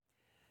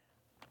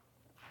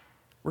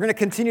We're going to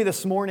continue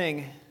this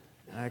morning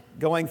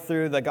going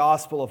through the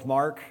Gospel of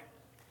Mark.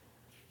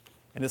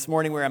 And this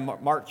morning we're in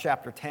Mark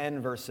chapter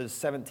 10, verses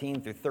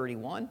 17 through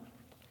 31.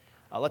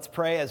 Let's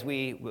pray as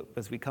we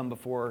come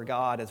before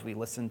God, as we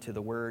listen to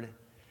the Word.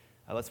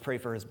 Let's pray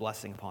for His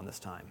blessing upon this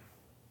time.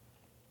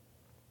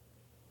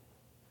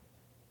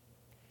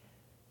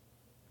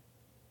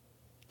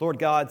 Lord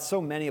God,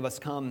 so many of us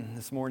come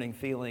this morning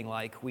feeling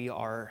like we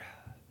are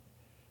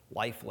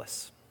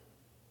lifeless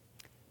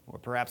or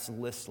perhaps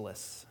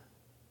listless.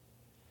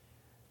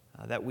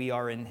 That we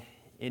are in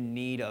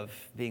need of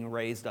being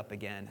raised up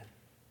again.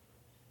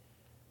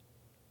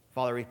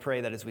 Father, we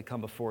pray that as we come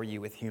before you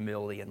with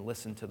humility and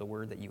listen to the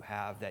word that you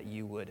have, that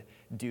you would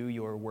do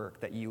your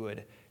work, that you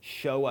would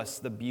show us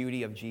the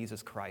beauty of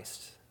Jesus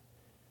Christ,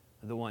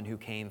 the one who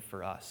came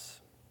for us.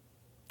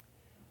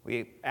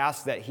 We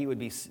ask that he would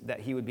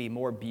be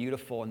more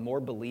beautiful and more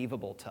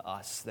believable to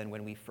us than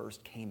when we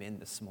first came in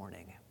this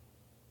morning.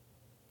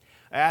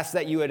 I ask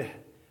that you would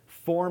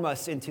form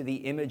us into the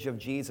image of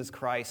Jesus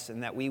Christ,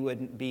 and that we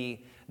would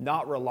be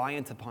not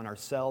reliant upon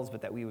ourselves,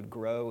 but that we would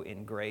grow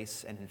in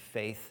grace and in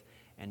faith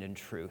and in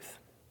truth.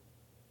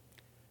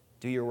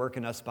 Do your work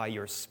in us by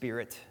your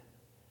Spirit.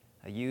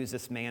 Use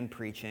this man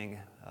preaching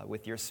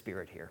with your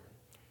Spirit here.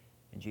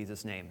 In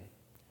Jesus' name,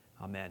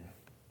 amen.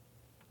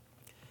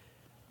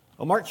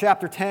 Well, Mark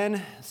chapter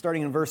 10,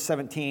 starting in verse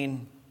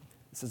 17,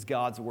 this is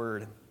God's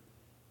word.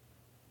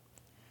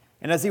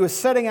 And as he was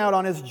setting out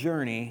on his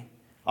journey,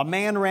 a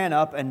man ran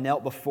up and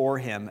knelt before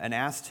him and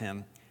asked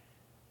him,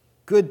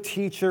 "Good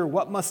teacher,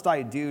 what must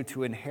I do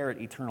to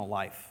inherit eternal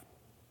life?"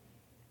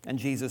 And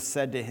Jesus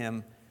said to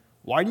him,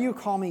 "Why do you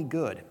call me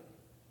good?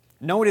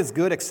 No one is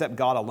good except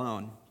God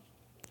alone.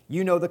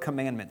 You know the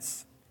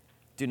commandments.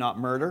 Do not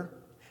murder.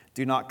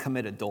 Do not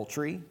commit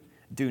adultery.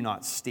 Do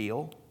not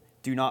steal.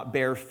 Do not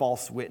bear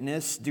false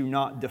witness. Do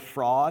not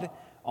defraud.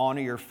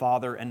 Honor your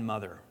father and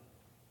mother."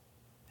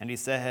 And he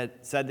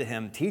said to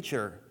him,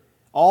 "Teacher,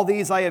 all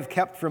these I have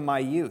kept from my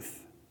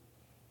youth."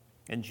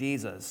 And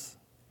Jesus,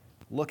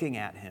 looking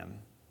at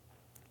him,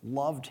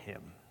 loved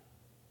him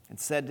and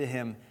said to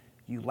him,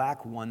 "You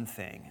lack one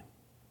thing.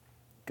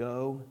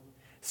 Go,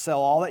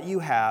 sell all that you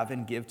have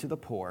and give to the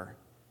poor,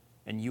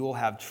 and you will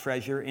have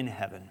treasure in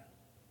heaven.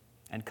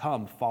 And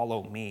come,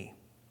 follow me."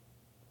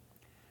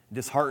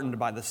 Disheartened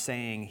by the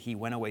saying, he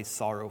went away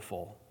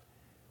sorrowful,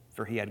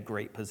 for he had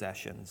great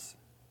possessions.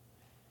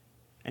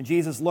 And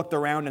Jesus looked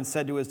around and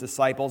said to his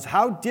disciples,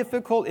 "How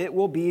difficult it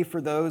will be for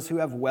those who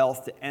have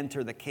wealth to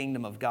enter the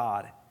kingdom of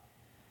God."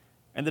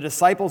 And the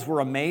disciples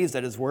were amazed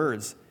at his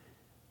words.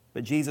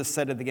 But Jesus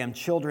said to them,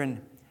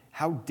 "Children,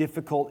 how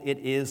difficult it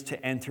is to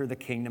enter the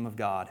kingdom of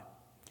God.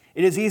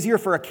 It is easier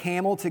for a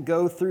camel to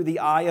go through the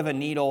eye of a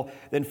needle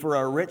than for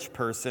a rich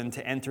person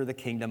to enter the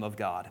kingdom of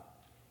God."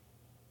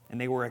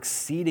 And they were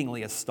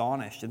exceedingly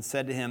astonished and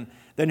said to him,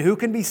 "Then who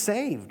can be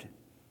saved?"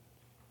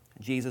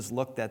 Jesus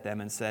looked at them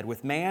and said,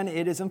 "With man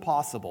it is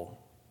impossible,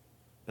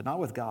 but not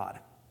with God.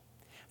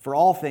 For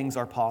all things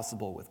are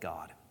possible with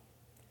God."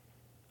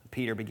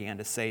 Peter began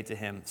to say to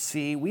him,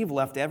 "See, we've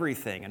left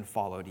everything and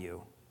followed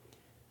you."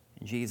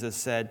 And Jesus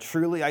said,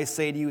 "Truly I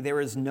say to you,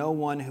 there is no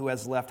one who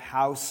has left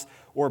house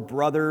or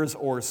brothers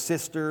or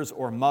sisters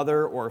or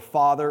mother or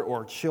father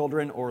or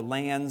children or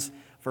lands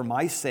for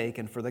my sake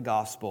and for the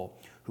gospel,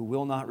 who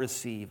will not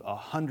receive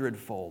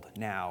 100-fold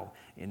now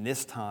in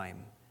this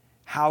time,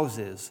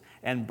 houses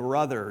and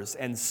brothers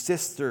and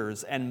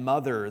sisters and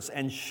mothers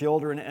and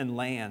children and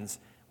lands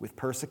with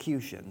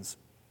persecutions,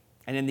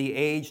 and in the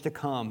age to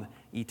come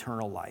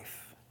eternal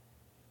life.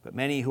 But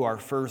many who are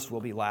first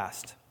will be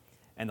last,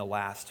 and the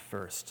last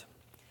first."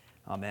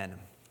 Amen.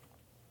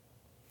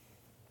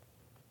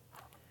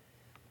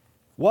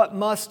 What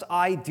must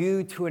I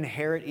do to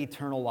inherit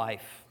eternal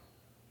life?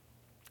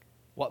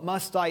 What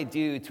must I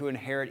do to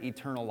inherit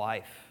eternal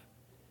life?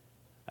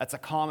 That's a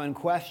common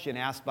question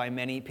asked by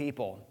many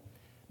people.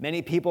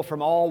 Many people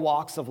from all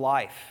walks of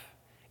life.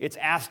 It's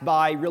asked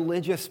by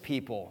religious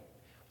people.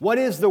 What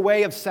is the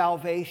way of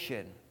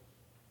salvation?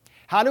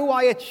 How do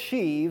I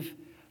achieve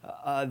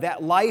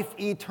that life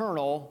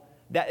eternal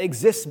that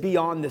exists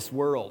beyond this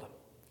world?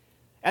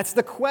 That's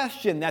the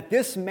question that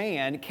this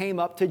man came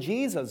up to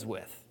Jesus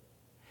with.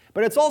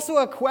 But it's also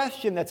a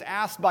question that's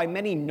asked by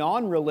many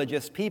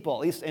non-religious people,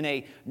 at least in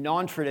a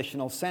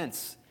non-traditional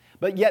sense.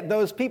 But yet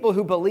those people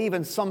who believe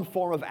in some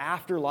form of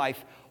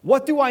afterlife,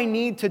 what do I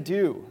need to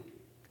do?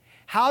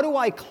 How do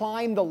I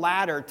climb the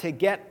ladder to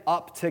get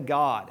up to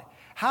God?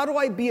 How do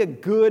I be a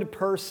good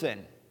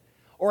person?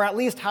 Or at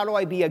least, how do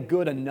I be a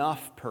good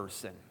enough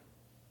person?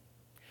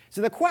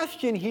 So the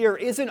question here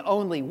isn't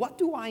only, what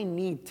do I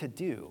need to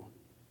do?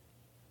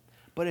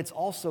 But it's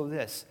also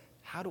this,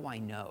 how do I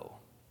know?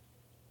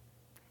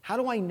 How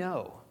do I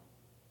know?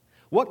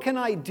 What can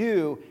I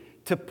do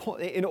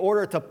in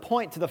order to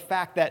point to the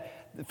fact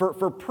that,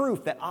 for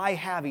proof that I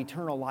have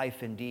eternal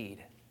life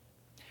indeed?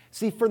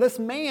 See, for this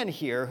man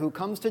here who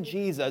comes to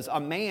Jesus, a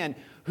man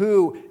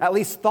who at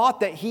least thought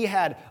that he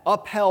had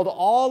upheld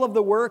all of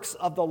the works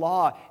of the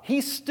law, he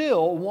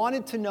still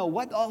wanted to know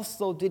what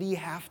also did he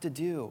have to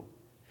do?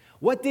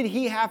 What did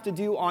he have to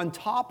do on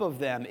top of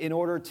them in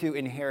order to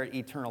inherit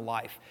eternal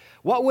life?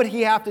 What would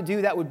he have to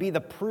do that would be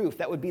the proof,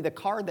 that would be the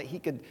card that he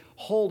could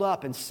hold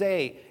up and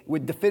say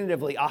would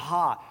definitively,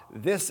 aha,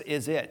 this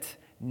is it.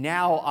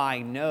 Now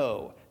I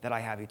know that I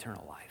have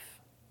eternal life.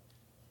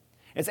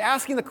 It's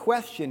asking the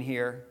question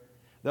here,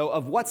 though,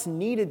 of what's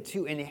needed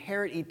to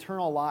inherit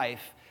eternal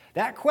life.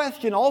 That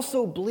question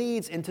also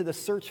bleeds into the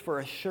search for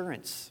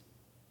assurance,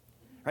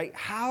 right?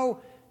 How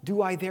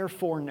do I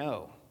therefore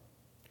know?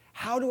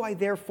 How do I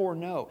therefore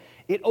know?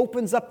 It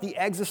opens up the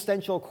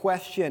existential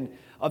question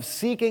of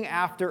seeking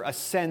after a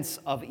sense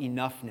of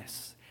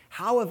enoughness.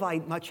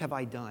 Much have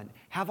I done?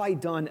 Have I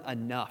done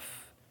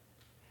enough?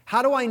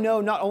 How do I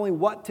know not only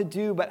what to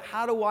do, but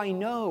how do I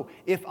know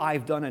if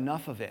I've done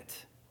enough of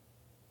it?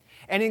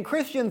 And in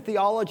Christian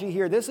theology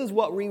here, this is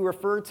what we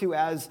refer to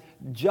as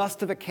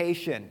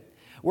justification,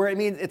 where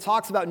it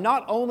talks about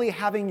not only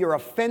having your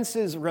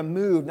offenses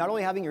removed, not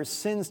only having your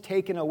sins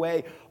taken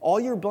away, all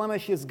your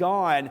blemishes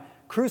gone,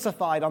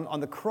 crucified on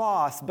the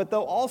cross, but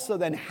though also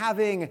then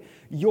having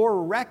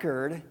your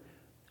record,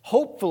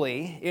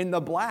 hopefully, in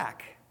the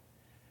black,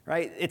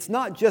 right? It's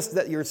not just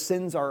that your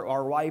sins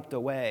are wiped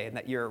away and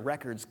that your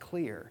record's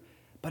clear,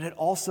 but it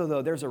also,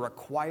 though, there's a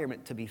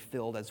requirement to be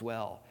filled as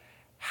well.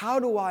 How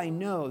do I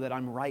know that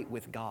I'm right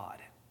with God?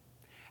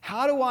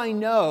 How do I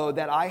know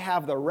that I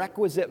have the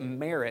requisite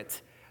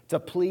merit to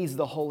please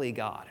the holy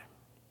God?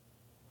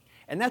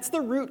 And that's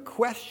the root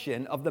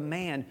question of the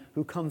man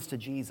who comes to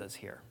Jesus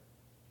here.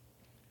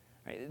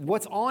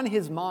 What's on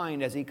his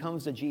mind as he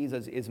comes to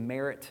Jesus is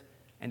merit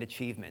and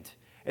achievement.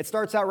 It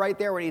starts out right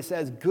there when he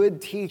says,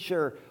 "Good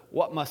teacher,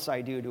 what must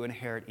I do to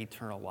inherit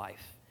eternal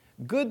life?"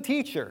 Good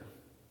teacher.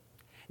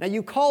 Now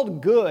you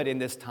called good in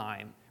this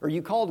time, or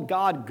you called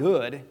God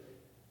good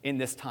in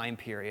this time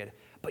period,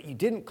 but you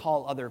didn't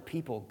call other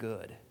people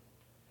good.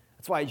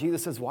 That's why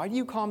Jesus says, "Why do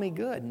you call me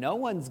good? No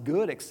one's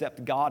good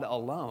except God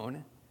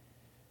alone."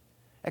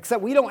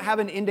 Except we don't have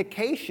an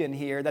indication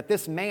here that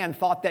this man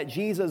thought that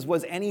Jesus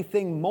was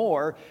anything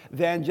more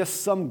than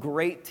just some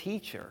great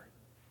teacher.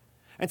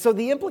 And so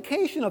the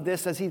implication of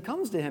this as he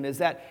comes to him is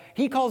that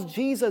he calls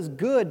Jesus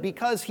good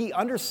because he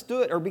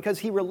understood, or because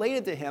he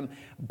related to him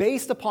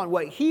based upon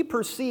what he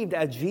perceived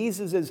as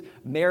Jesus'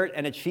 merit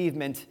and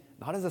achievement,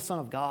 not as a son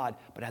of God,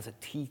 but as a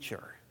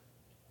teacher.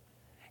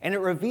 And it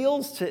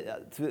reveals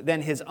to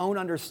then his own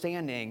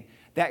understanding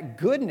that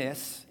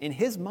goodness in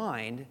his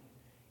mind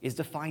is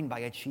defined by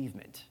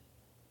achievement.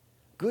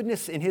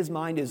 Goodness in his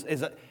mind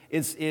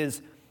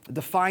is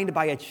defined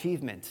by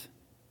achievement.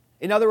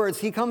 In other words,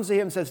 he comes to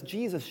him and says,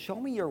 "Jesus, show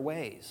me your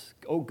ways.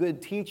 Oh,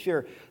 good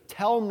teacher,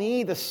 tell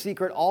me the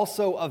secret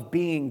also of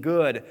being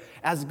good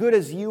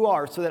as you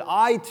are, so that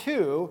I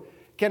too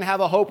can have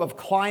a hope of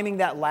climbing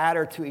that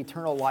ladder to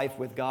eternal life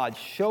with God.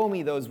 Show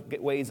me those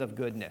ways of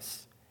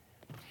goodness."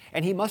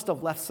 And he must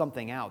have left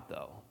something out,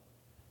 though.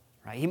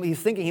 Right?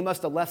 He's thinking he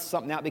must have left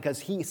something out because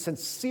he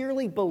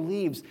sincerely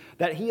believes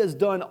that he has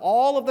done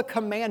all of the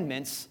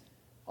commandments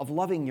of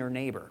loving your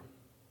neighbor.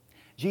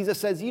 Jesus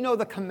says, you know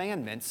the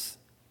commandments.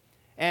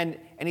 And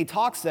he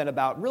talks then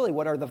about really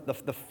what are the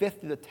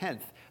fifth to the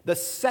 10th, the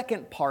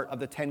second part of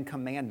the 10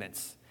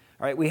 commandments.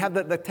 All right, we have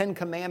the 10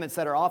 commandments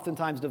that are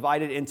oftentimes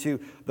divided into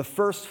the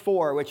first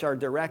 4, which are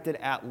directed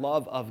at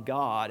love of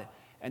God,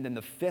 and then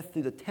the 5th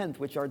through the 10th,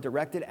 which are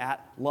directed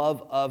at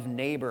love of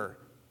neighbor.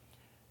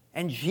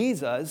 And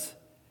Jesus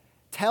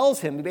tells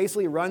him, he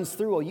basically runs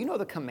through, well, you know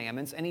the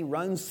commandments, and he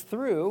runs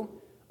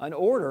through an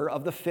order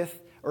of the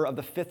 5th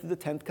to the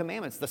 10th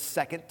commandments, the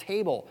second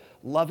table,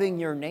 loving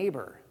your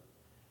neighbor.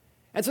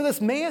 And so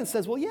this man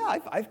says, well, yeah,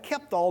 I've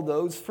kept all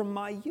those from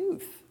my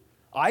youth.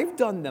 I've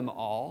done them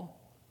all.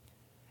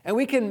 And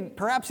we can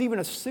perhaps even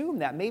assume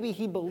that maybe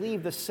he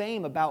believed the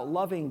same about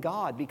loving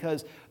God,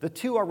 because the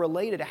two are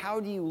related. How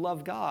do you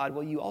love God?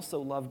 Well, you also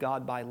love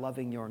God by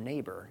loving your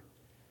neighbor.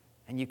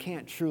 And you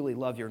can't truly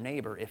love your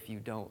neighbor if you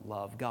don't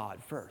love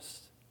God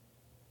first.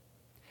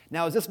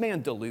 Now, is this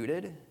man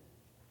deluded?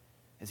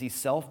 Is he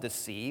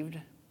self-deceived?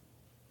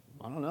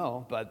 I don't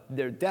know, but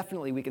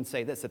definitely we can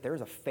say this, that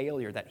there's a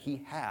failure that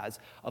he has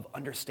of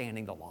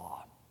understanding the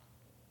law.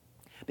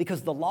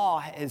 Because the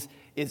law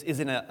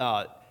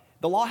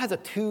the law has a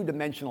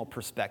two-dimensional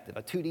perspective,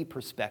 a 2D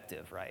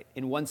perspective, right?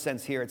 In one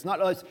sense here, it's not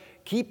just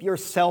keep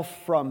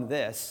yourself from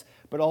this,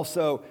 but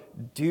also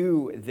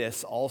do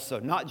this also.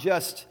 Not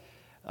just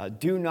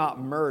do not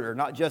murder,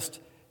 not just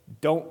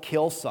don't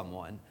kill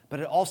someone, but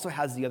it also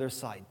has the other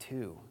side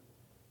too.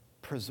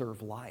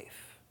 Preserve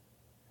life.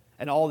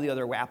 And all the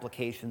other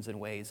applications and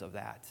ways of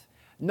that.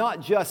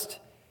 Not just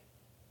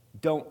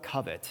don't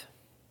covet,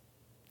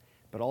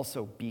 but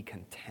also be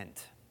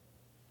content.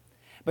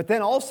 But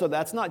then also,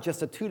 that's not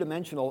just a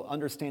two-dimensional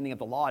understanding of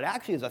the law. It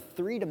actually is a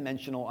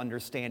three-dimensional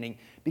understanding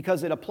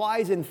because it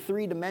applies in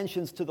 3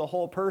 dimensions to the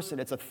whole person.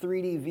 It's a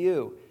 3D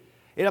view.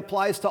 It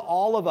applies to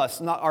all of us,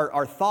 not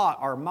our thought,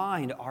 our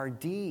mind, our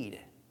deed.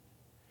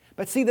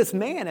 But see, this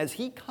man, as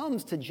he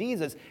comes to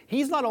Jesus,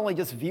 he's not only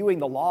just viewing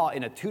the law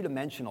in a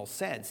two-dimensional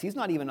sense. He's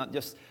not even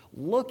just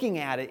looking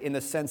at it in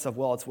the sense of,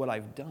 well, it's what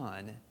I've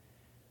done.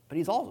 But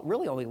he's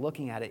really only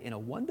looking at it in a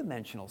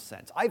one-dimensional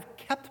sense. I've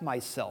kept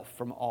myself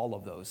from all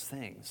of those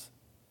things.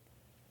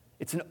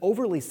 It's an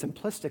overly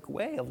simplistic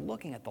way of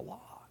looking at the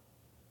law.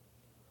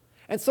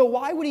 And so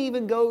why would he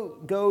even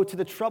go to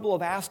the trouble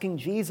of asking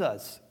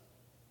Jesus?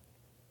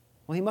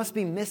 Well, he must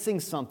be missing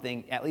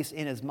something, at least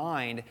in his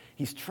mind.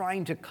 He's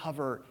trying to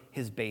cover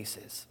his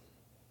bases.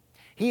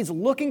 He's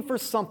looking for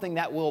something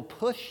that will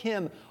push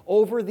him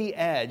over the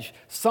edge,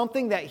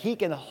 something that he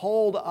can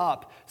hold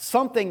up,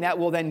 something that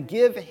will then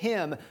give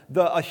him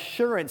the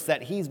assurance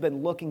that he's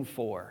been looking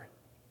for.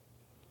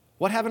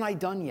 What haven't I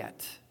done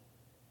yet?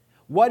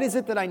 What is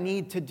it that I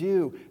need to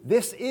do?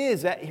 This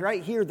is,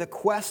 right here, the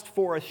quest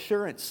for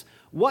assurance.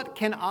 What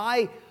can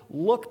I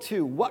look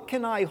to? What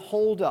can I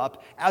hold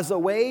up as the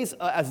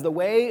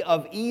way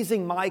of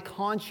easing my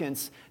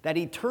conscience that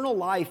eternal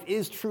life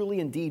is truly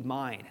indeed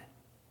mine?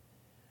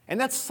 And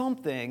that's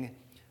something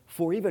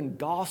for even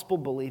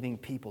gospel-believing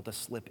people to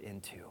slip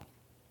into.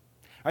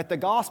 Right, the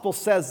gospel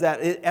says that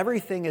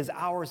everything is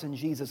ours in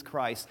Jesus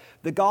Christ.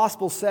 The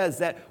gospel says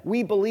that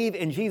we believe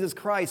in Jesus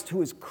Christ,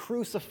 who is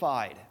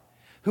crucified,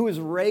 who is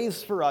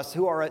raised for us,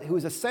 who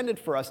is ascended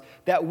for us,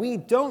 that we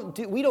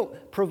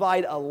don't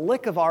provide a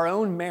lick of our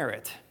own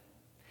merit,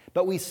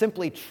 but we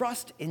simply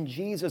trust in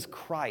Jesus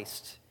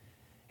Christ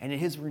and in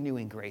his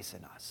renewing grace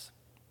in us.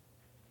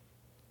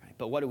 Right,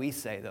 but what do we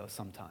say, though,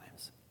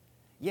 sometimes?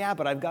 Yeah,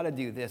 but I've got to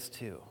do this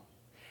too.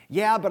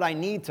 Yeah, but I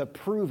need to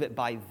prove it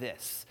by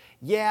this.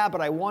 Yeah, but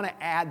I want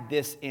to add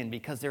this in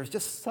because there's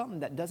just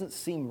something that doesn't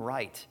seem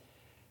right.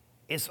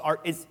 Is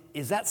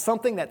that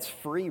something that's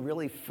free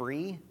really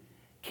free?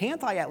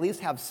 Can't I at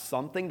least have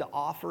something to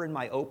offer in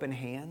my open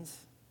hands?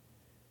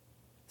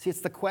 See,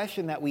 it's the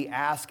question that we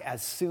ask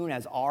as soon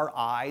as our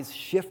eyes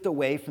shift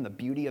away from the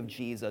beauty of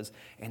Jesus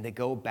and they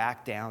go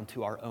back down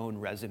to our own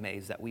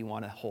resumes that we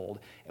want to hold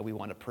and we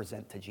want to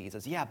present to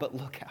Jesus. Yeah, but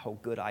look how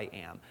good I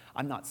am.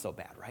 I'm not so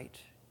bad, right?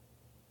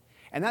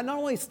 And that not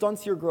only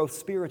stunts your growth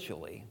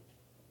spiritually,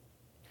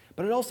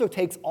 but it also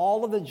takes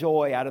all of the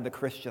joy out of the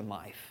Christian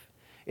life.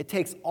 It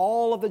takes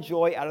all of the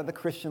joy out of the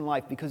Christian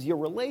life because your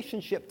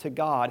relationship to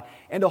God,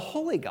 and a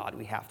holy God,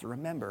 we have to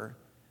remember,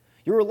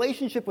 your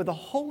relationship with a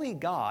holy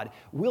God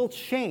will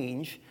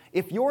change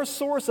if your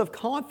source of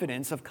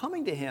confidence of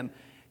coming to him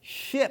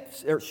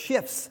shifts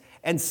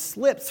and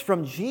slips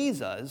from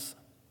Jesus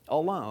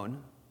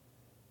alone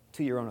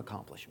to your own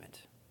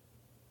accomplishment.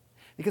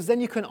 Because then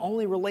you can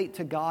only relate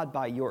to God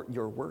by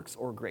your works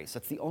or grace.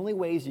 That's the only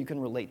ways you can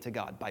relate to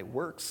God, by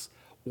works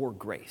or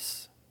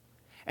grace.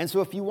 And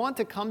so if you want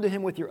to come to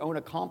him with your own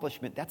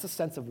accomplishment, that's a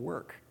sense of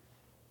work.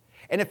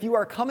 And if you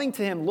are coming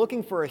to him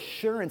looking for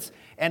assurance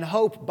and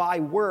hope by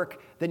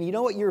work, then you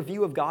know what your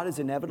view of God is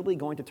inevitably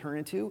going to turn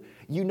into?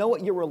 You know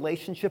what your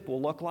relationship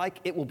will look like?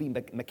 It will be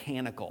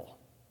mechanical.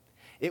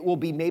 It will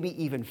be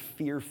maybe even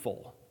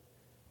fearful.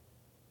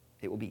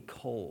 It will be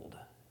cold.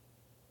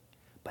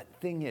 But the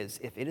thing is,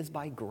 if it is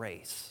by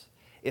grace,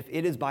 if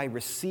it is by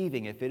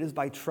receiving, if it is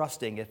by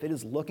trusting, if it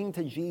is looking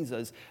to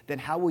Jesus, then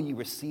how will you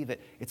receive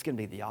it? It's going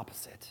to be the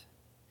opposite.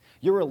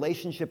 Your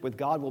relationship with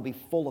God will be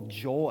full of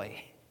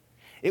joy.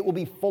 It will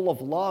be full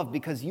of love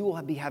because you will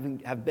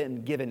have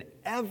been given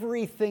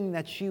everything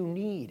that you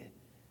need.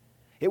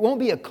 It won't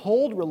be a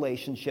cold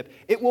relationship.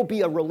 It will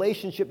be a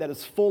relationship that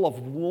is full of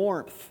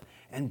warmth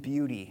and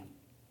beauty.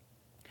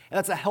 And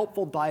that's a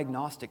helpful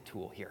diagnostic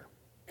tool here.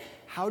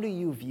 How do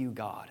you view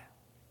God?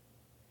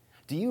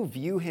 Do you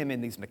view him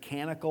in these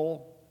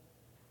mechanical,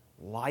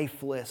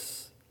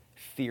 lifeless,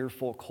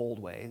 fearful, cold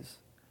ways?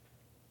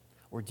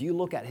 Or do you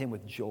look at him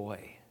with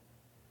joy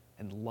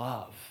and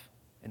love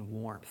and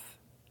warmth?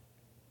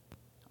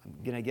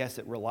 I'm going to guess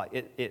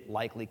it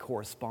likely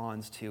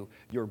corresponds to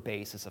your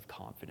basis of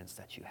confidence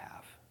that you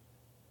have.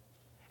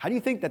 How do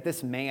you think that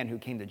this man who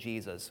came to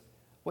Jesus,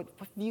 what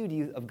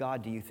view of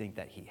God do you think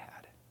that he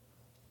had?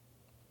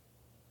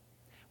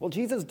 Well,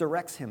 Jesus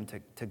directs him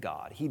to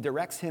God. He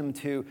directs him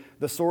to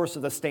the source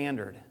of the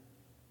standard,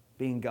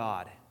 being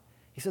God.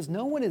 He says,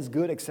 no one is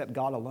good except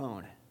God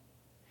alone,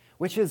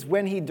 which is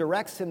when he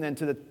directs him then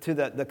to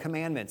the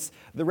commandments,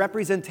 the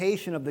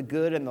representation of the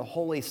good and the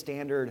holy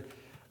standard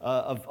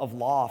of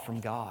law from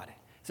God.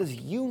 It says,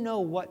 you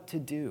know what to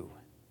do.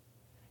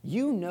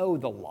 You know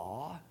the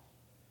law.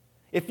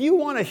 If you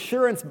want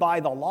assurance by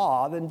the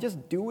law, then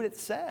just do what it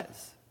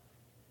says.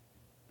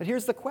 But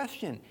here's the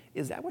question.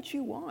 Is that what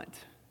you want?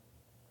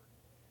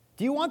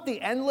 Do you want the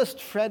endless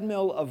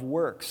treadmill of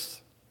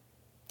works?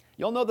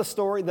 You all know the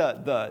story,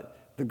 the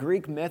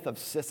Greek myth of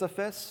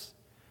Sisyphus,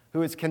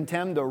 who is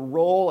condemned to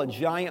roll a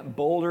giant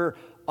boulder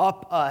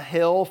up a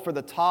hill for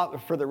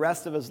the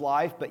rest of his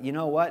life, but you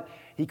know what?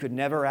 He could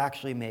never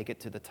actually make it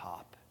to the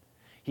top.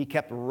 He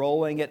kept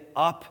rolling it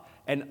up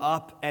and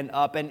up and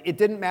up, and it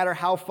didn't matter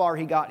how far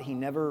he got, he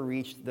never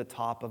reached the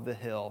top of the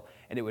hill,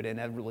 and it would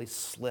inevitably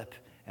slip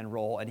and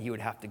roll, and he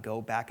would have to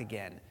go back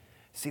again.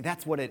 See,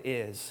 that's what it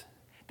is.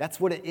 That's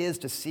what it is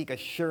to seek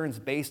assurance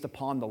based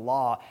upon the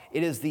law.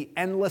 It is the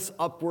endless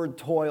upward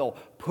toil,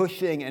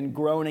 pushing and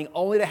groaning,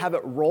 only to have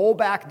it roll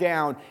back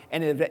down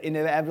and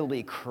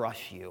inevitably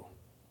crush you.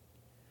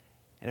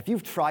 And if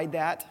you've tried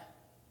that,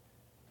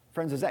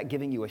 friends, is that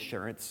giving you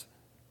assurance?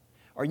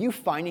 Are you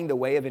finding the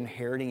way of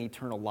inheriting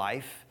eternal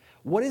life?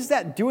 What is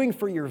that doing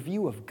for your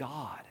view of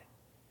God?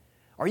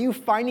 Are you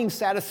finding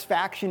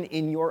satisfaction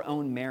in your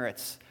own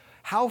merits?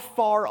 How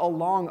far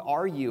along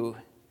are you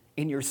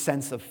in your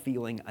sense of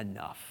feeling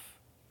enough?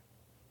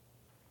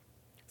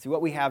 See,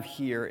 what we have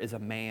here is a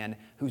man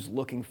who's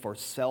looking for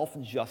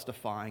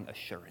self-justifying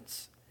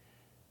assurance.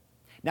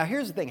 Now,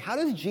 here's the thing. How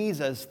does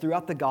Jesus,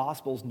 throughout the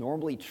Gospels,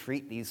 normally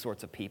treat these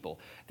sorts of people?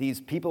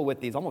 These people with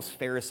these almost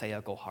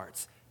Pharisaical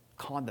hearts.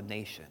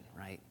 Condemnation,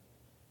 right?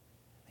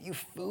 You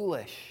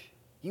foolish.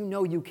 You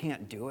know you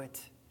can't do it.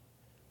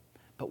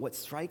 But what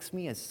strikes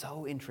me as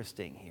so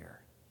interesting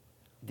here,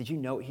 did you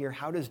note here,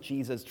 how does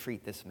Jesus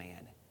treat this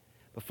man?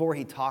 Before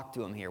he talked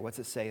to him here, what's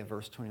it say in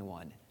verse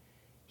 21?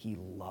 He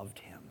loved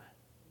him.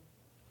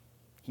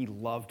 He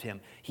loved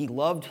him. He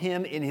loved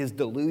him in his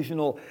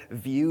delusional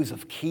views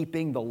of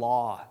keeping the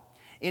law,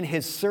 in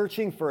his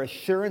searching for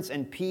assurance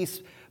and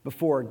peace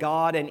before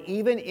God, and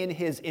even in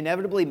his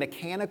inevitably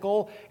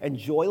mechanical and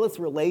joyless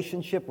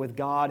relationship with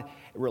God,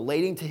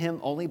 relating to him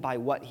only by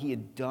what he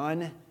had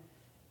done.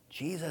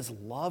 Jesus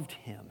loved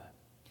him.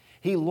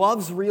 He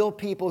loves real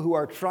people who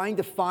are trying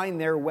to find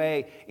their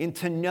way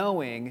into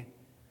knowing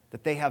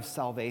that they have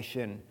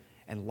salvation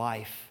and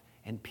life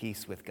and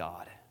peace with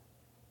God.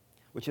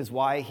 Which is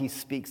why he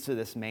speaks to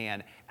this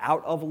man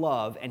out of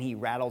love and he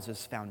rattles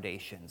his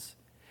foundations.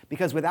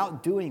 Because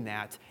without doing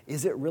that,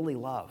 is it really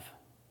love?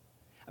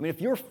 I mean, if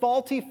your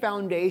faulty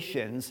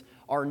foundations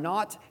are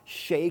not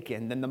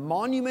shaken, then the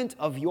monument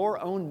of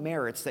your own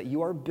merits that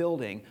you are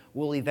building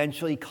will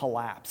eventually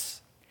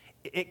collapse.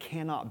 It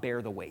cannot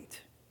bear the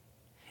weight.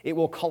 It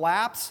will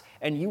collapse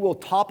and you will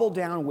topple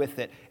down with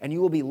it, and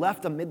you will be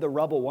left amid the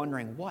rubble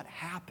wondering, what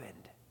happened?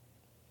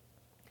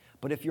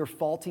 But if your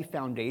faulty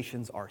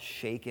foundations are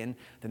shaken,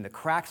 then the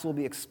cracks will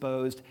be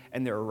exposed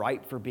and they're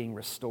ripe for being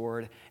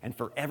restored and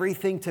for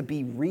everything to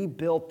be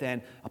rebuilt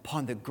then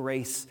upon the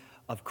grace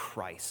of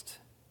Christ.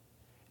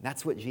 And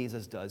that's what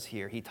Jesus does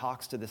here. He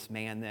talks to this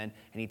man then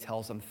and he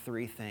tells him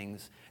three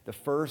things. The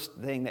first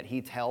thing that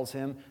he tells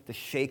him to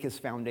shake his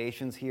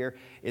foundations here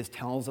is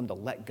tells him to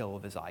let go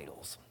of his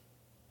idols.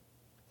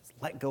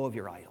 Let go of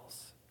your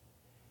idols.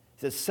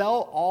 He says,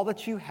 sell all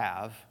that you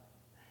have,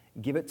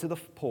 give it to the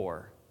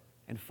poor,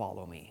 and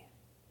follow me.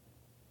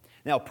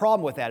 Now, a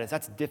problem with that is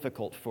that's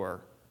difficult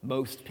for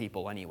most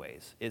people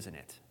anyways, isn't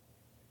it?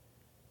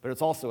 But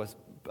it's also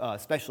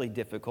especially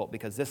difficult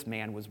because this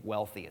man was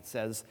wealthy. It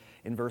says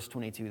in verse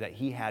 22 that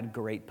he had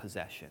great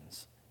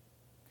possessions.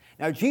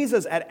 Now,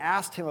 Jesus had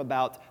asked him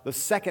about the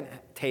second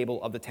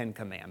table of the Ten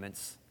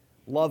Commandments,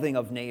 loving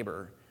of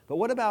neighbor. But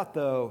what about,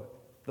 though,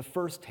 the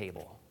first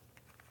table,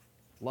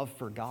 love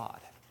for God?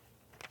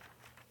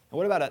 And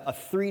what about a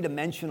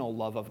three-dimensional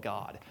love of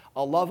God?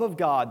 A love of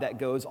God that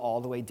goes all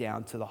the way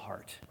down to the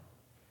heart.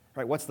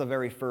 Right? What's the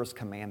very first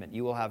commandment?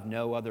 You will have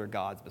no other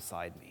gods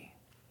beside me.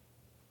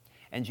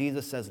 And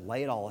Jesus says,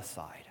 lay it all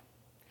aside.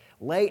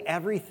 Lay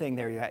everything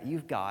there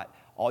you've got,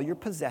 all your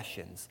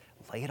possessions,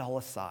 lay it all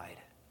aside.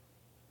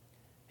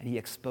 And he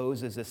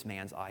exposes this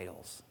man's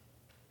idols.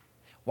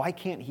 Why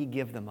can't he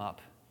give them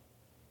up?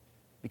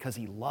 Because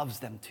he loves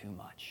them too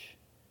much.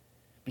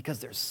 Because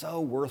they're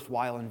so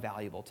worthwhile and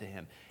valuable to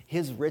him.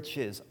 His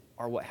riches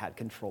are what had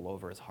control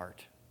over his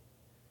heart.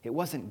 It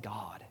wasn't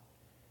God.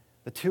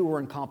 The two were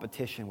in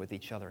competition with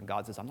each other, and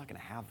God says, I'm not going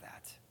to have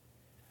that.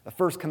 The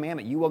first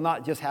commandment, you will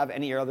not just have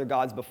any other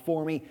gods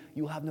before me,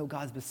 you will have no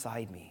gods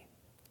beside me.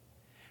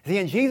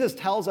 And Jesus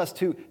tells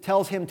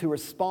him to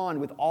respond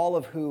with all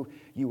of who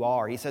you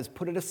are. He says,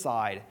 put it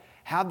aside.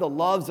 Have the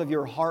loves of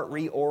your heart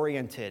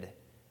reoriented.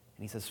 And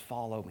he says,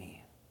 follow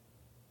me.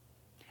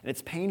 And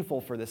it's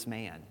painful for this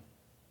man.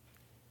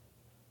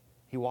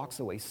 He walks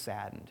away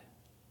saddened.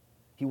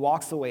 He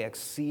walks away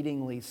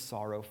exceedingly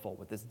sorrowful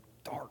with this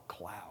dark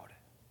cloud.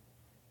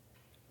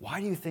 Why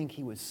do you think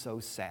he was so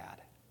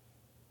sad?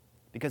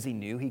 Because he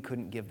knew he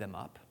couldn't give them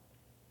up?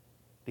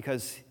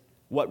 Because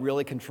what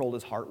really controlled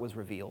his heart was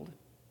revealed?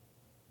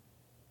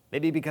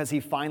 Maybe because he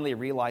finally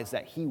realized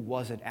that he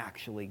wasn't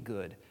actually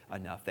good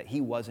enough, that he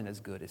wasn't as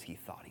good as he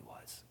thought he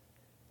was.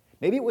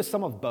 Maybe it was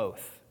some of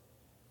both.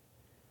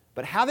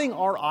 But having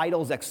our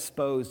idols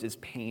exposed is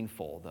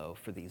painful, though,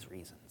 for these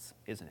reasons,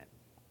 isn't it?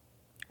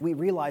 We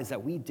realize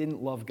that we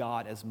didn't love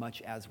God as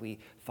much as we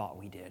thought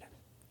we did.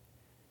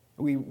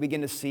 We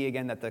begin to see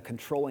again that the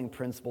controlling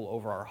principle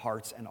over our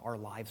hearts and our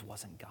lives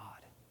wasn't God.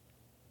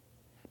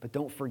 But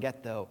don't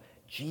forget, though,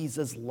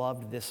 Jesus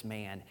loved this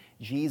man.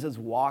 Jesus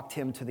walked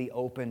him to the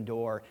open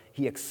door.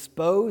 He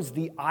exposed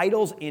the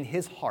idols in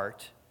his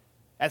heart,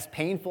 as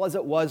painful as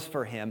it was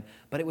for him,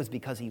 but it was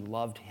because he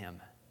loved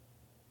him.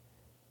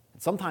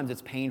 Sometimes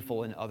it's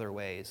painful in other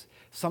ways.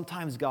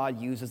 Sometimes God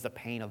uses the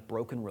pain of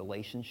broken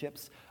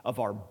relationships, of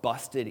our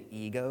busted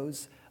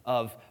egos,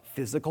 of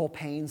physical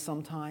pain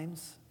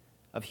sometimes,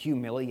 of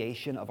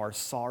humiliation, of our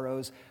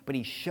sorrows. But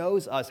he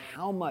shows us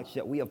how much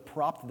that we have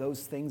propped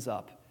those things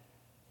up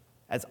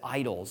as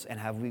idols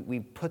and we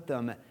put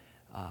them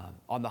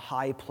on the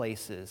high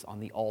places, on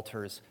the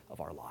altars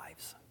of our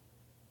lives.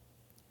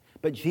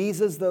 But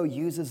Jesus, though,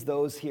 uses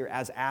those here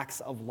as acts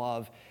of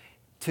love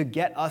to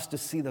get us to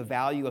see the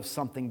value of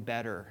something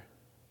better.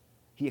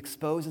 He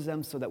exposes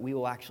them so that we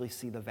will actually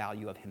see the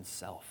value of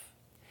himself.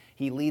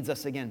 He leads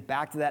us again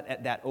back to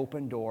that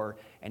open door,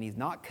 and he's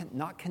not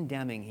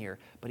condemning here,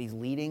 but he's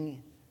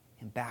leading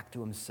him back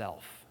to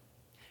himself.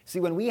 See,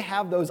 when we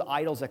have those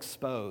idols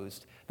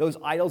exposed, those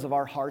idols of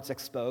our hearts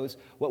exposed,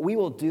 what we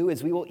will do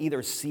is we will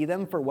either see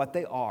them for what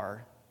they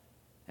are,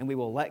 and we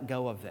will let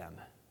go of them,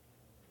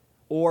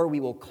 or we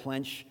will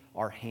clench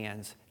our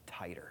hands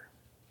tighter.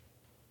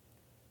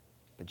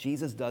 But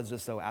Jesus does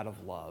this, though, out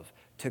of love,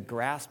 to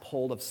grasp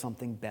hold of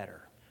something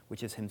better,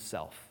 which is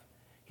himself.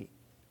 He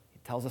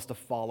tells us to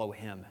follow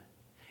him.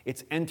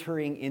 It's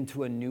entering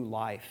into a new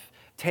life,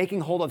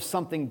 taking hold of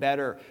something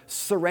better,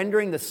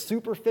 surrendering the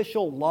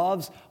superficial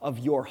loves of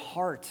your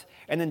heart,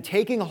 and then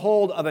taking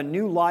hold of a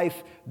new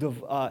life,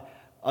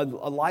 a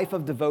life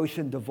of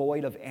devotion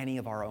devoid of any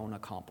of our own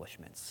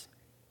accomplishments.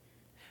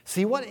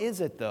 See, what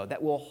is it, though,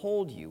 that will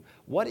hold you?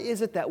 What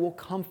is it that will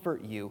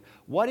comfort you?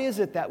 What is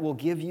it that will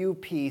give you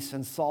peace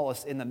and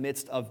solace in the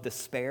midst of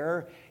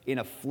despair, in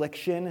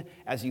affliction,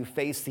 as you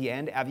face the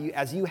end,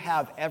 as you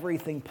have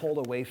everything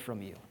pulled away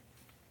from you?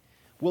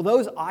 Will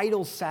those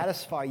idols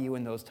satisfy you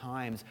in those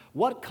times?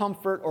 What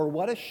comfort or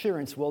what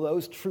assurance will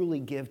those truly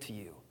give to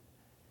you?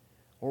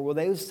 Or will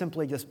those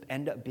simply just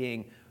end up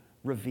being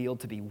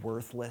revealed to be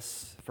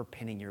worthless for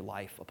pinning your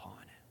life upon?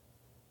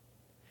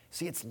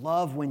 See, it's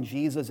love when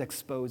Jesus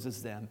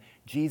exposes them.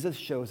 Jesus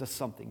shows us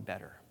something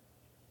better.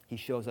 He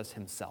shows us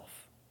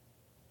himself.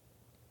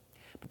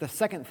 But the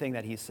second thing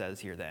that he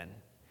says here then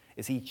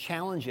is he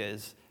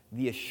challenges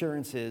the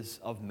assurances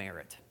of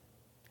merit.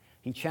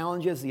 He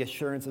challenges the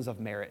assurances of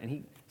merit. And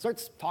he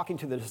starts talking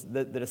to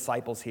the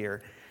disciples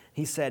here.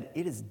 He said,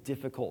 it is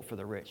difficult for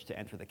the rich to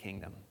enter the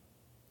kingdom.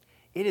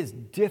 It is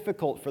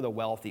difficult for the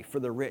wealthy, for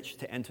the rich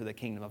to enter the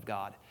kingdom of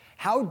God.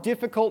 How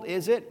difficult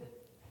is it?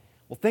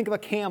 Well, think of a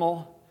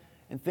camel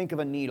and think of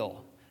a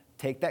needle.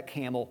 Take that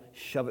camel,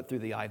 shove it through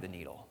the eye of the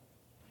needle.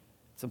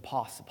 It's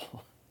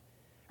impossible.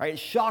 Right? It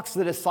shocks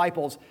the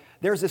disciples.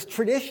 There's this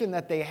tradition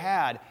that they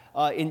had,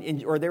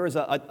 or there was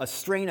a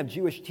strain of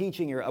Jewish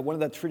teaching, or one of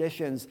the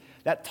traditions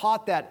that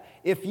taught that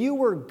if you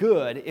were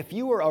good, if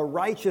you were a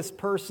righteous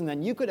person,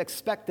 then you could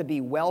expect to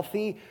be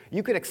wealthy,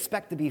 you could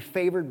expect to be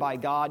favored by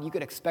God, you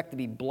could expect to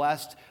be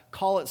blessed.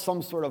 Call it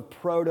some sort of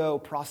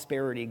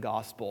proto-prosperity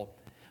gospel.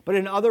 But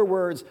in other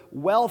words,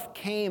 wealth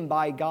came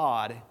by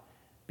God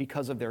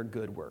because of their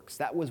good works.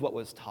 That was what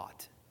was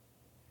taught.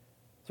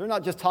 So we're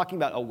not just talking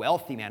about a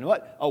wealthy man.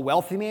 What? A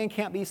wealthy man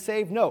can't be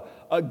saved? No,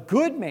 a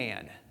good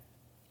man.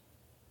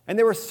 And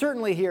there were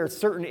certainly here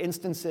certain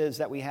instances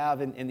that we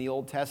have in the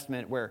Old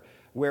Testament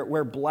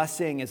where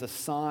blessing is a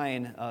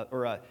sign,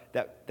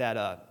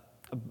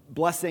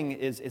 blessing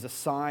is a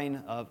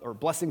sign of, or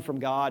blessing from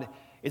God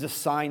is a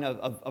sign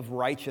of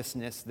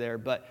righteousness there.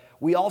 But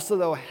we also,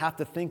 though, have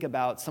to think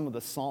about some of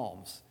the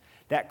Psalms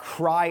that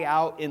cry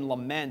out in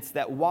laments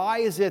that why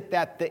is it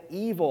that the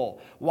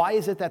evil, why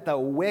is it that the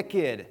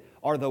wicked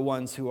are the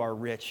ones who are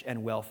rich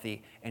and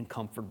wealthy and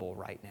comfortable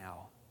right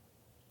now?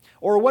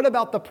 Or what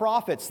about the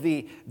prophets,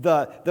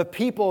 the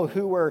people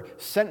who were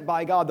sent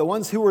by God, the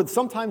ones who were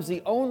sometimes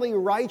the only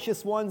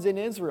righteous ones in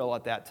Israel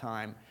at that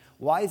time?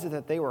 Why is it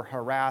that they were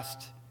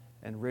harassed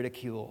and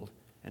ridiculed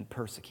and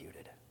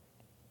persecuted?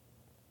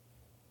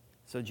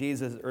 So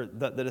Jesus, or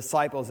the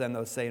disciples then,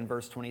 they'll say in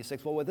verse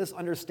 26, well, with this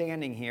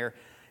understanding here,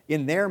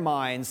 in their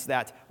minds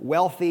that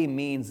wealthy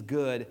means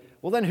good,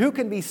 well, then who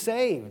can be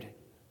saved?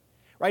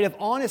 Right?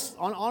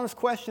 Honest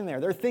question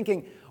there. They're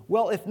thinking,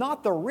 well, if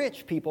not the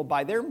rich people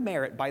by their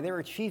merit, by their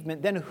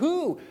achievement, then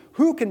who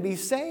can be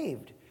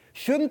saved?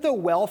 Shouldn't the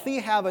wealthy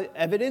have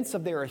evidence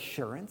of their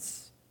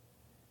assurance?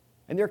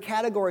 And their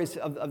categories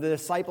of the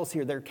disciples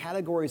here, their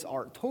categories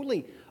are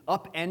totally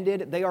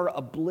upended. They are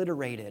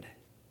obliterated.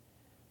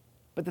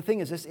 But the thing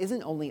is, this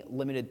isn't only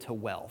limited to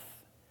wealth.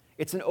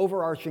 It's an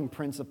overarching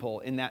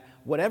principle in that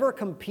whatever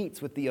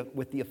competes with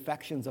the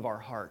affections of our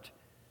heart,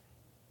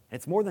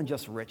 it's more than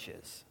just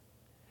riches.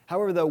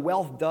 However, though,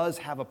 wealth does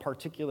have a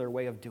particular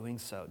way of doing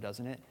so,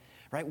 doesn't it?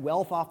 Right?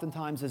 Wealth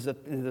oftentimes is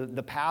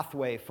the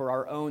pathway for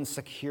our own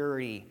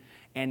security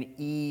and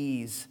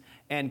ease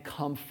and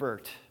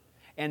comfort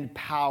and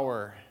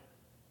power.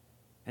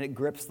 And it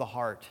grips the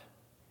heart.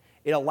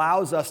 It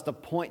allows us to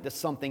point to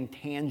something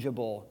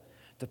tangible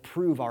to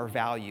prove our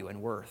value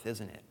and worth,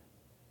 isn't it?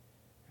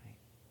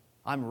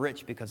 I'm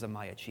rich because of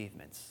my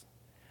achievements.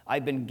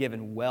 I've been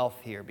given wealth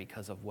here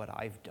because of what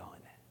I've done.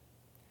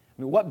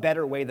 I mean, what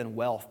better way than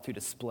wealth to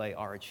display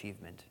our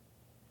achievement?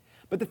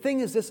 But the thing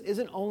is, this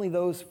isn't only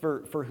those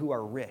for who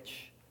are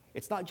rich.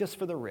 It's not just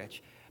for the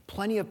rich.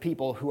 Plenty of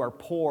people who are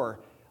poor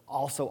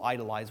also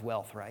idolize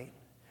wealth, right?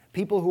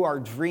 People who are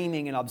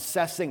dreaming and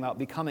obsessing about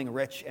becoming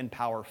rich and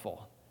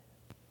powerful.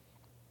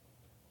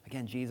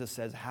 Again, Jesus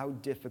says how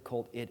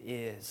difficult it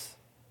is.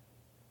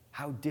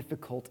 How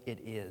difficult it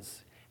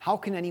is. How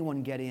can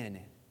anyone get in?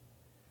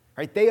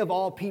 Right? They of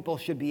all people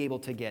should be able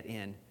to get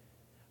in.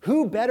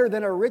 Who better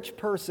than a rich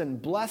person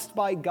blessed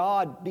by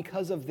God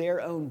because of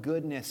their own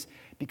goodness,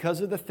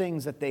 because of the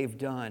things that they've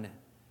done?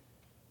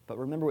 But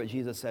remember what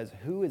Jesus says,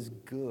 who is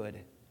good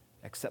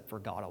except for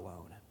God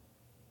alone?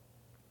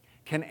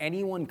 Can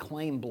anyone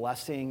claim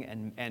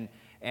blessing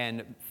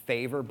and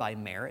favor by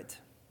merit?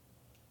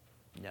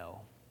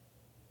 No.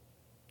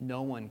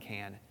 No one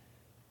can,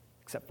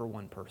 except for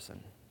one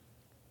person,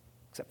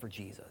 except for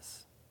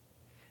Jesus.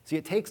 See,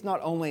 it takes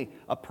not only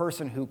a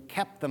person who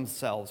kept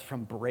themselves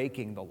from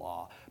breaking the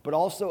law, but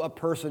also a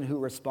person who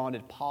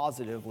responded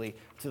positively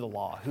to the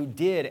law, who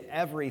did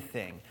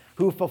everything,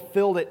 who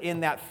fulfilled it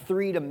in that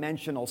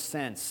three-dimensional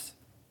sense,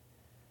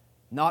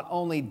 not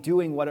only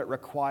doing what it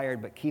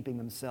required, but keeping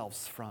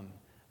themselves from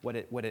what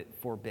it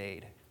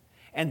forbade,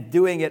 and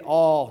doing it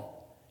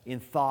all in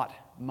thought,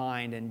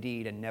 mind, and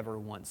deed, and never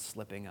once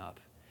slipping up.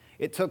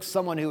 It took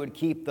someone who would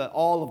keep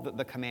all of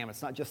the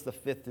commandments, not just the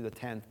 5th through the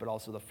 10th, but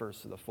also the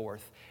 1st through the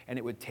 4th. And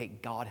it would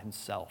take God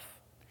himself.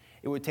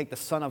 It would take the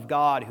Son of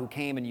God who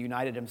came and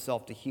united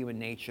himself to human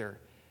nature.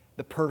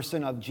 The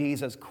person of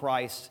Jesus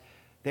Christ.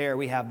 There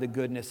we have the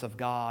goodness of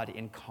God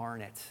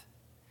incarnate.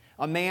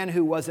 A man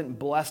who wasn't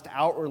blessed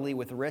outwardly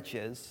with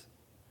riches,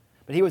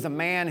 but he was a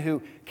man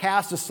who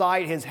cast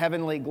aside his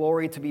heavenly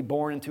glory to be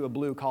born into a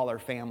blue-collar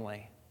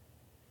family.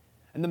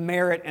 And the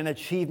merit and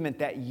achievement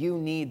that you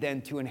need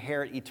then to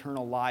inherit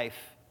eternal life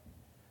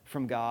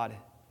from God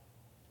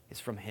is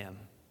from him.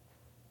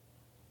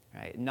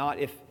 Right? Not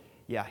if,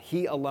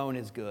 he alone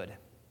is good.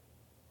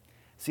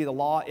 See, the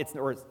law,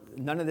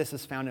 none of this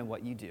is found in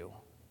what you do.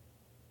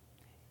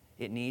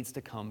 It needs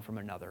to come from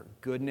another.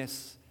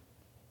 Goodness,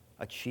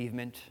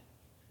 achievement,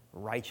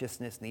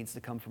 righteousness needs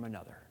to come from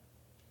another.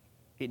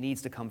 It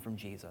needs to come from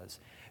Jesus.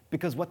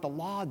 Because what the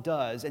law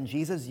does, and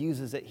Jesus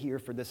uses it here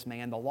for this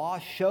man, the law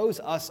shows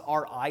us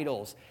our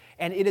idols.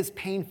 And it is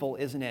painful,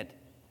 isn't it?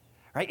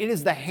 Right? It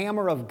is the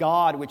hammer of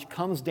God which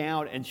comes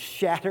down and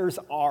shatters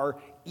our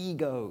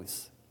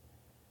egos.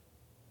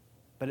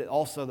 But it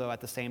also, though,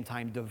 at the same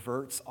time,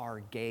 diverts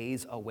our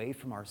gaze away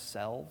from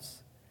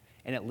ourselves.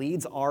 And it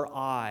leads our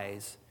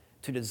eyes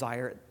to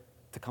desire it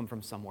to come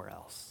from somewhere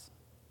else.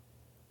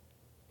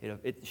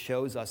 It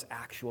shows us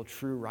actual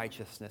true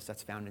righteousness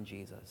that's found in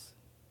Jesus.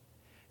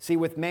 See,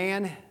 with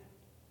man,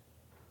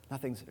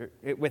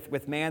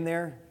 with man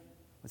there,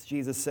 what's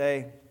Jesus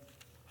say?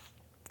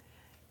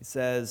 He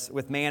says,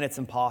 with man it's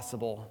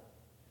impossible,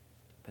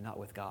 but not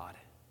with God.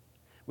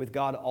 With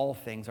God all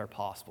things are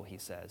possible, he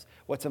says.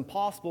 What's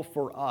impossible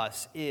for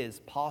us is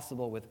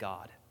possible with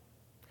God.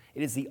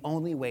 It is the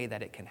only way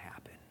that it can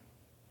happen.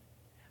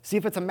 See,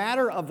 if it's a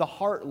matter of the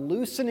heart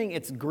loosening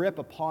its grip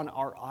upon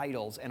our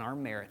idols and our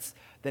merits,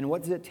 then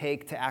what does it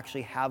take to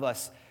actually have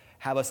us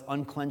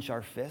unclench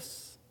our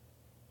fists?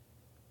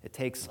 It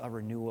takes a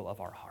renewal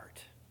of our heart.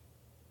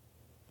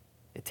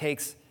 It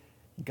takes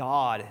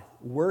God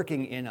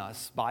working in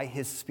us by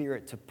his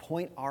Spirit to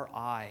point our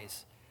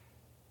eyes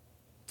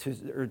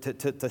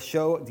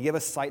to give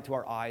us sight to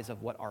our eyes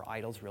of what our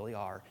idols really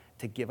are,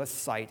 to give us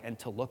sight and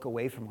to look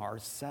away from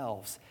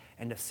ourselves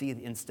and to see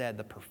instead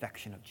the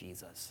perfection of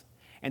Jesus.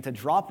 And to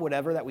drop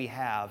whatever that we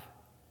have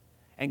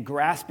and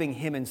grasping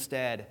him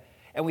instead.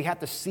 And we have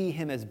to see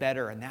him as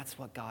better, and that's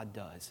what God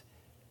does.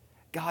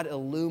 God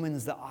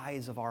illumines the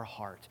eyes of our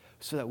heart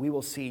so that we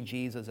will see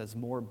Jesus as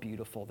more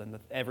beautiful than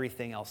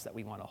everything else that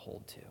we want to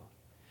hold to.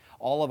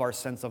 All of our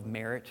sense of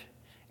merit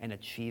and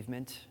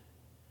achievement,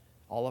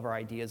 all of our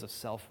ideas of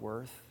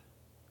self-worth,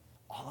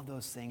 all of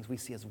those things we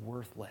see as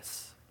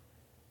worthless,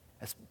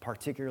 as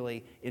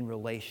particularly in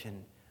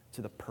relation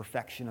to the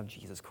perfection of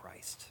Jesus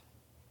Christ.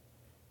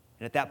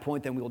 And at that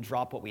point, then we will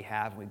drop what we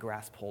have and we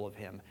grasp hold of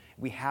him.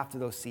 We have to,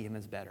 though, see him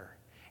as better.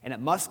 And it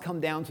must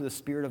come down to the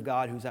Spirit of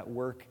God who's at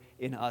work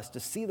in us to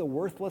see the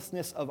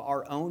worthlessness of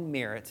our own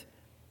merit,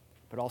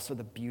 but also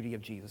the beauty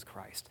of Jesus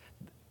Christ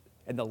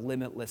and the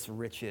limitless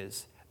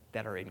riches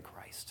that are in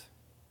Christ.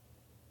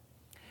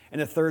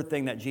 And the third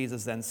thing that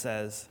Jesus then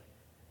says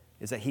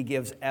is that he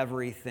gives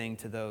everything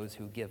to those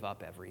who give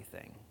up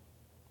everything.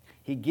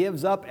 He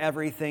gives up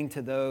everything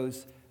to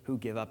those who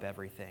give up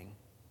everything.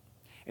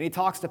 And he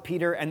talks to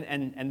Peter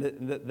and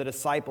the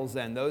disciples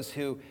then, those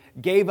who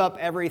gave up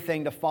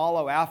everything to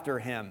follow after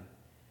him,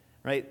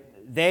 right?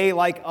 They,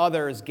 like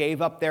others,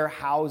 gave up their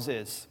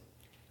houses.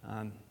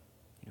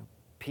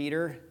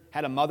 Peter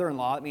had a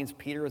mother-in-law. That means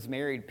Peter was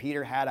married.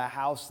 Peter had a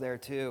house there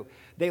too.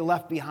 They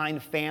left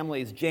behind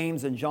families.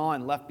 James and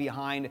John left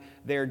behind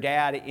their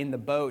dad in the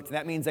boat.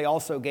 That means they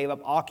also gave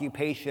up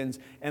occupations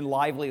and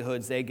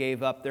livelihoods. They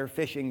gave up their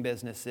fishing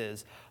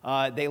businesses.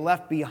 They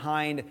left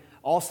behind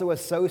also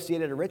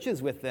associated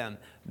riches with them.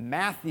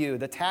 Matthew,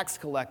 the tax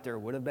collector,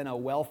 would have been a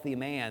wealthy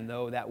man,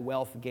 though that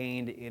wealth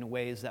gained in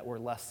ways that were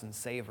less than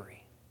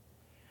savory.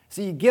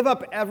 So you give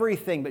up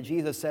everything, but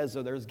Jesus says,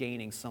 though, there's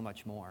gaining so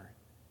much more.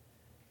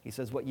 He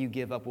says, what you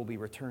give up will be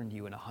returned to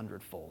you in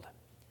 100-fold.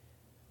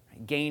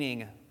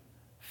 Gaining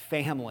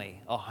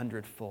family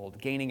 100-fold.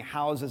 Gaining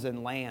houses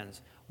and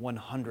lands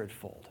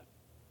 100-fold.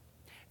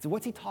 So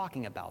what's he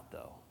talking about,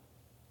 though?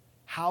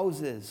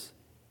 Houses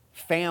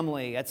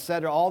family,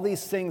 etc. All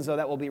these things, though,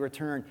 that will be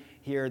returned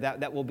here,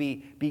 that will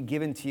be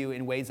given to you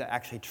in ways that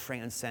actually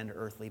transcend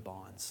earthly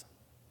bonds.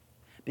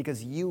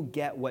 Because you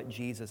get what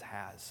Jesus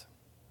has.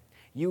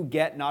 You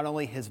get not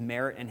only his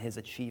merit and his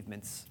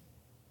achievements,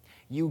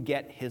 you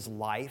get his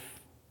life,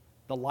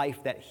 the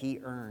life that he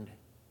earned.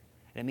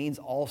 And it means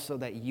also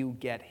that you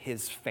get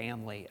his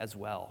family as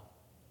well.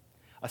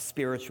 A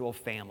spiritual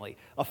family.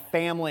 A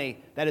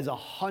family that is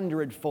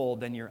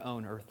 100-fold than your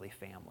own earthly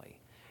family.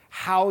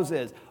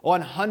 Houses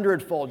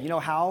 100-fold. You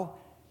know how?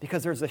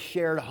 Because there's the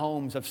shared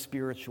homes of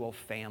spiritual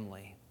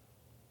family.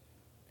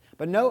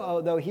 But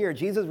no, though here,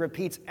 Jesus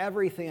repeats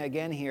everything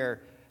again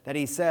here that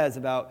he says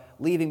about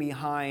leaving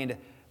behind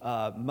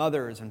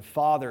mothers and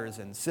fathers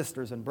and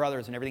sisters and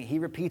brothers and everything. He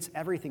repeats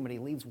everything, but he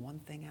leaves one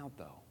thing out,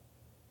 though.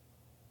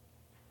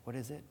 What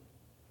is it?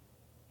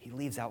 He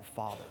leaves out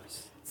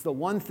fathers. It's the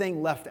one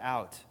thing left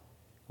out.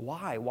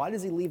 Why? Why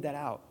does he leave that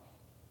out?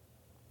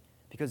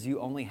 Because you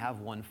only have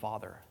one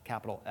father,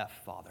 capital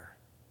F, Father.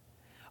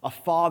 A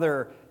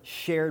father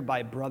shared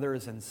by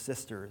brothers and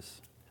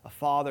sisters. A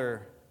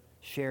father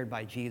shared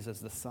by Jesus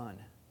the Son.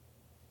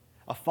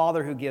 A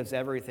father who gives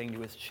everything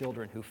to his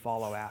children who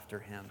follow after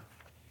him.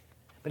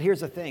 But here's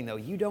the thing, though.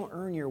 You don't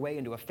earn your way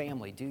into a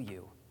family, do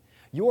you?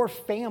 Your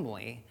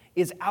family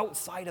is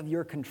outside of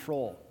your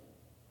control.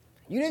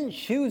 You didn't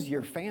choose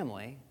your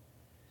family.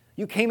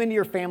 You came into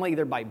your family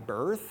either by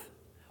birth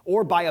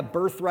or by a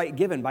birthright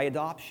given, by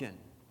adoption.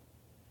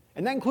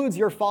 And that includes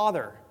your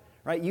father,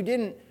 right? You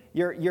didn't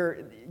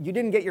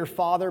get your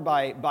father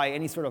by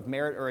any sort of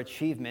merit or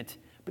achievement.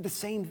 But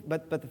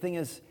the thing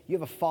is, you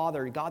have a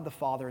father, God the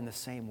Father, in the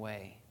same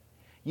way.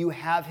 You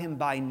have him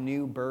by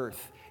new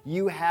birth.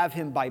 You have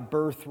him by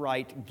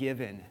birthright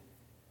given.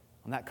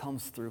 And that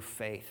comes through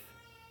faith.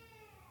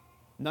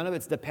 None of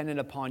it's dependent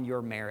upon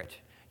your merit.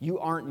 You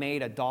aren't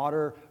made a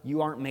daughter.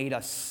 You aren't made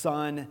a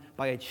son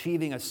by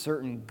achieving a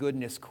certain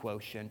goodness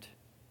quotient.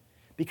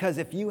 Because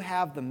if you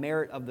have the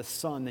merit of the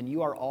Son, then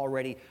you are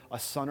already a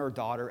son or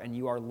daughter, and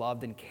you are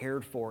loved and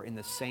cared for in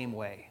the same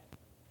way.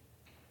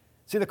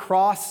 See, the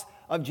cross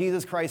of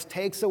Jesus Christ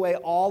takes away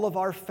all of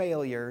our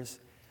failures,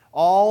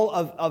 all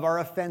of our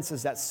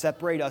offenses that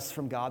separate us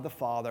from God the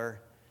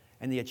Father.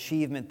 And the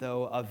achievement,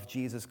 though, of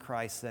Jesus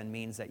Christ then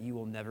means that you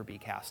will never be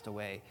cast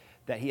away,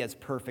 that he has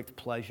perfect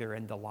pleasure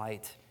and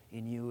delight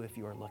in you if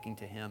you are looking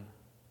to him.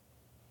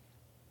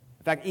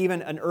 In fact,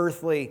 even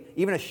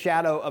a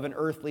shadow of an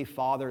earthly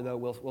father, though,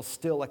 will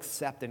still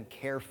accept and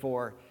care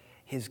for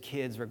his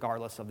kids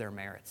regardless of their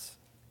merits.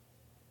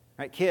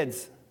 Right,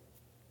 kids,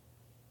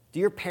 do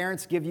your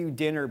parents give you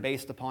dinner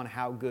based upon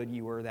how good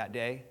you were that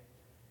day?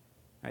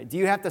 Right, do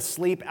you have to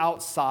sleep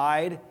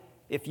outside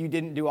if you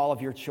didn't do all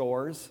of your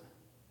chores?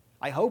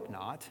 I hope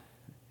not.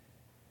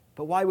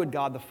 But why would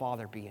God the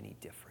Father be any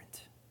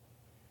different?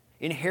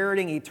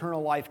 Inheriting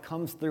eternal life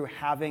comes through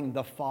having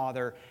the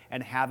Father,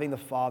 and having the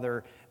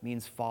Father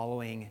means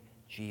following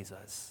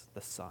Jesus,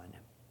 the Son.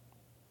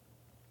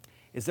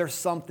 Is there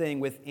something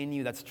within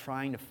you that's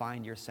trying to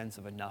find your sense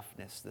of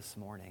enoughness this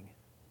morning?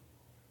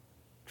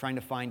 Trying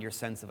to find your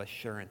sense of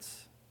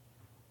assurance?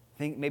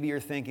 Maybe you're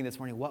thinking this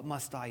morning, what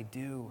must I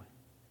do?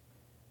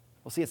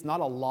 Well, see, it's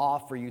not a law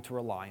for you to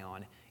rely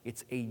on.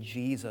 It's a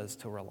Jesus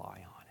to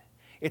rely on.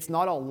 It's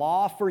not a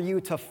law for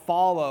you to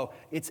follow.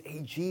 It's a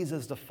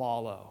Jesus to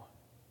follow.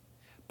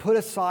 Put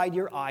aside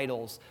your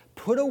idols.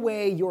 Put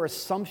away your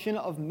assumption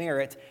of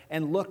merit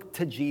and look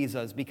to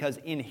Jesus, because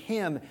in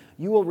him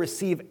you will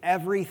receive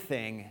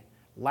everything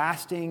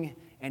lasting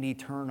and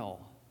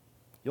eternal.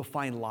 You'll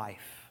find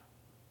life.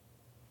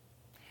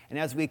 And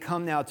as we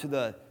come now to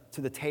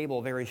the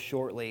table very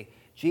shortly,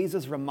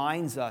 Jesus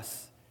reminds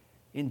us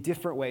in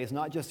different ways,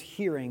 not just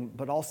hearing,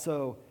 but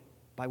also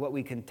by what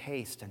we can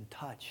taste and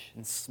touch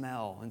and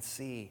smell and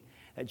see,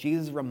 that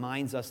Jesus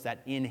reminds us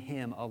that in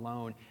him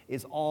alone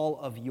is all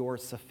of your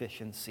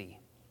sufficiency.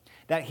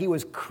 That he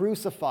was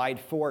crucified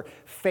for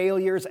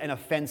failures and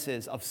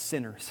offenses of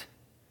sinners,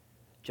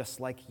 just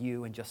like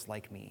you and just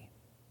like me.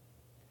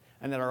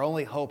 And that our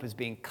only hope is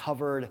being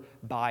covered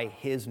by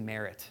his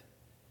merit.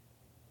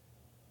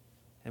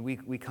 And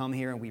we come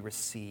here and we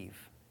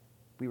receive.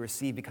 We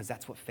receive because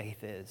that's what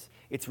faith is.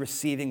 It's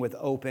receiving with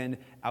open,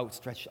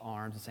 outstretched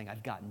arms and saying,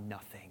 I've got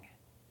nothing.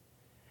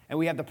 And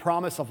we have the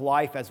promise of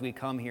life as we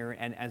come here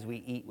and as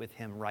we eat with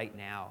him right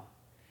now.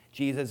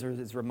 Jesus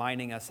is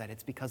reminding us that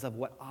it's because of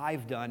what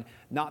I've done,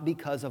 not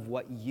because of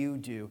what you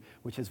do,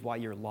 which is why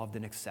you're loved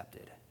and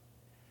accepted.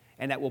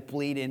 And that will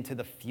bleed into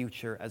the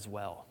future as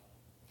well.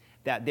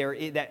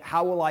 That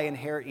how will I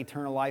inherit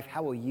eternal life?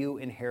 How will you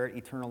inherit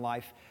eternal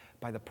life?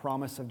 By the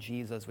promise of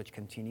Jesus, which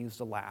continues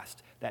to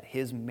last, that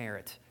his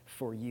merit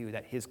for you,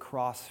 that his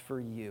cross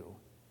for you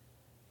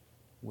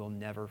will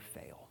never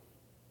fail.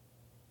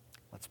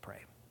 Let's pray.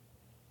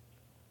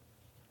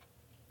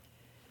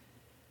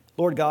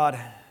 Lord God,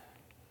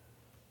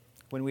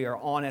 when we are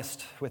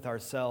honest with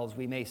ourselves,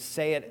 we may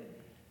say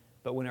it,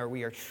 but when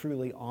we are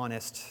truly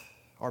honest,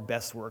 our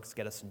best works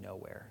get us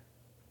nowhere.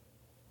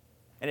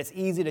 And it's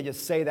easy to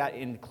just say that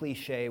in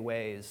cliche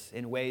ways,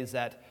 in ways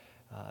that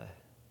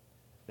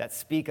that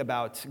speak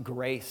about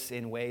grace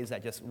in ways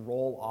that just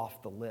roll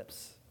off the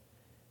lips.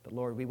 But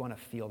Lord, we want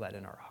to feel that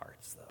in our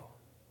hearts, though.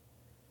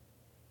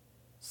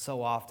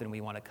 So often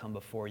we want to come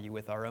before you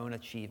with our own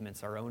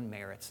achievements, our own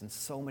merits, and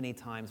so many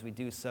times we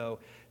do so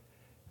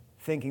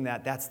thinking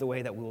that that's the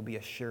way that we will be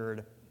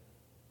assured.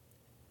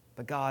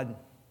 But God,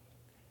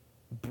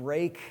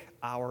 break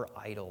our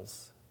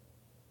idols.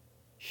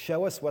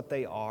 Show us what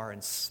they are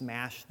and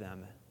smash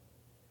them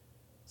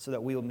so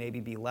that we will maybe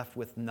be left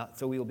with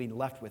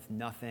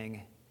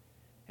nothing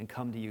and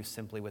come to you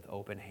simply with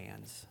open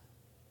hands.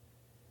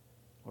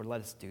 Lord, let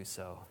us do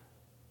so.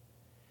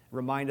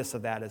 Remind us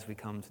of that as we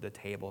come to the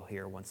table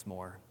here once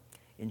more.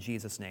 In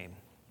Jesus' name,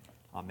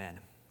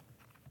 amen.